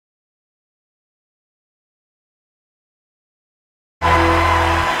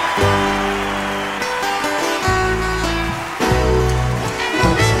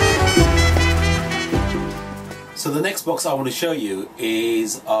So the next box I want to show you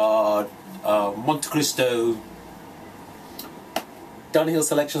is Montecristo Dunhill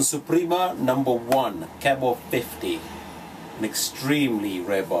Seleccion Suprema No1 Cabo 50. An extremely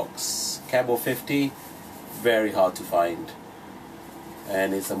rare box. Cabo 50, very hard to find.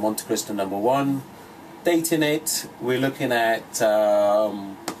 And it's a Montecristo No1. Dating it, we're looking at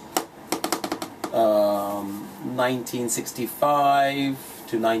 1965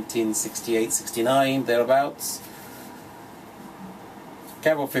 to 1968-69, thereabouts.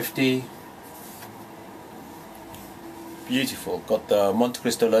 Cabo 50, beautiful. Got the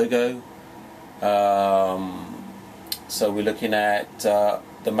Montecristo logo. So we're looking at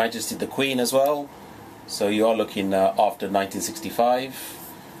the Majesty the Queen as well. So you are looking after 1965.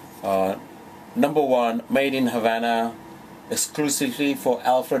 #1, made in Havana, exclusively for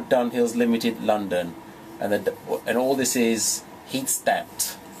Alfred Dunhill's Limited, London, and all this is heat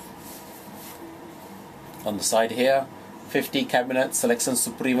stamped. On the side here, 50 cabinet Seleccion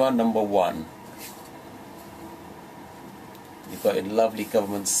Suprema #1. You've got a lovely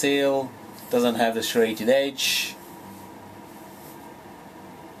government seal. Doesn't have the serrated edge.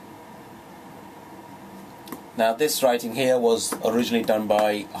 Now this writing here was originally done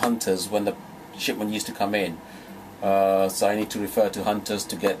by hunters when the shipment used to come in. So I need to refer to hunters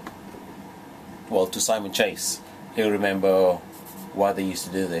to get, well, to Simon Chase. He'll remember why they used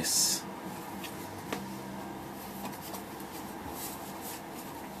to do this.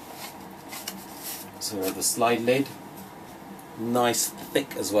 So the slide lid, nice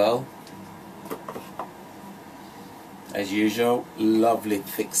thick as well. As usual, lovely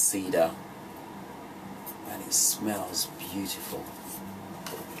thick cedar. And it smells beautiful.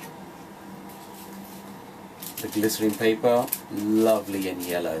 The glycerin paper, lovely and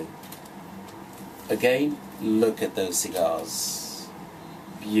yellow. Again, look at those cigars.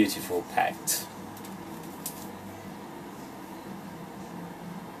 Beautiful, packed.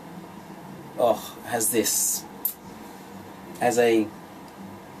 Oh, has a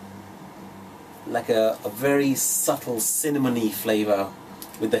very subtle cinnamony flavor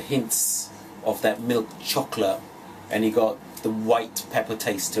with the hints of that milk chocolate, and you got the white pepper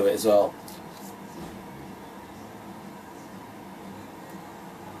taste to it as well.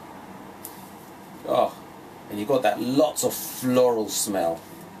 Oh, and you got that lots of floral smell.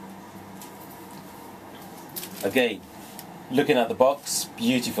 Again, looking at the box,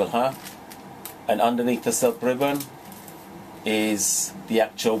 beautiful, huh? And underneath the silk ribbon is the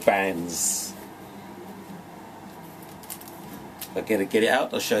actual bands. If I get it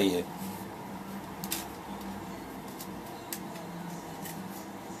out, I'll show you.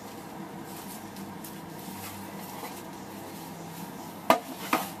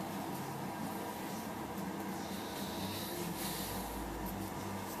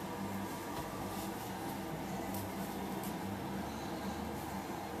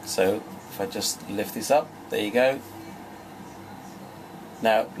 So if I just lift this up, there you go.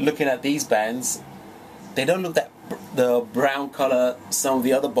 Now looking at these bands, they don't look that the brown color some of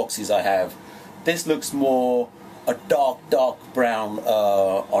the other boxes I have. This looks more a dark brown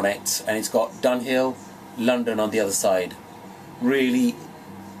on it, and it's got Dunhill, London on the other side. Really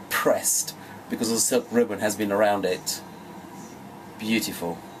pressed because the silk ribbon has been around it.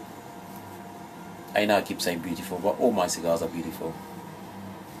 Beautiful. I know I keep saying beautiful, but all my cigars are beautiful.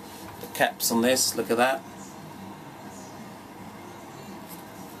 Caps on this, look at that,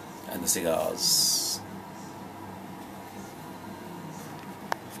 and the cigars.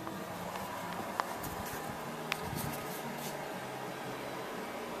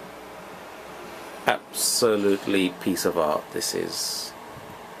 Absolutely piece of art this is.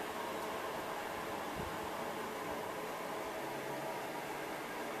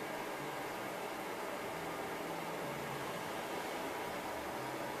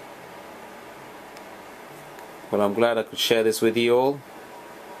 Well, I'm glad I could share this with you all.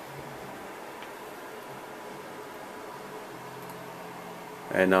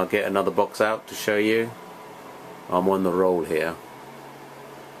 And I'll get another box out to show you. I'm on the roll here.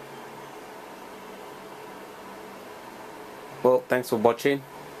 Well, thanks for watching.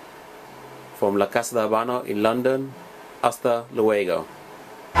 From La Casa de Habano in London. Hasta luego.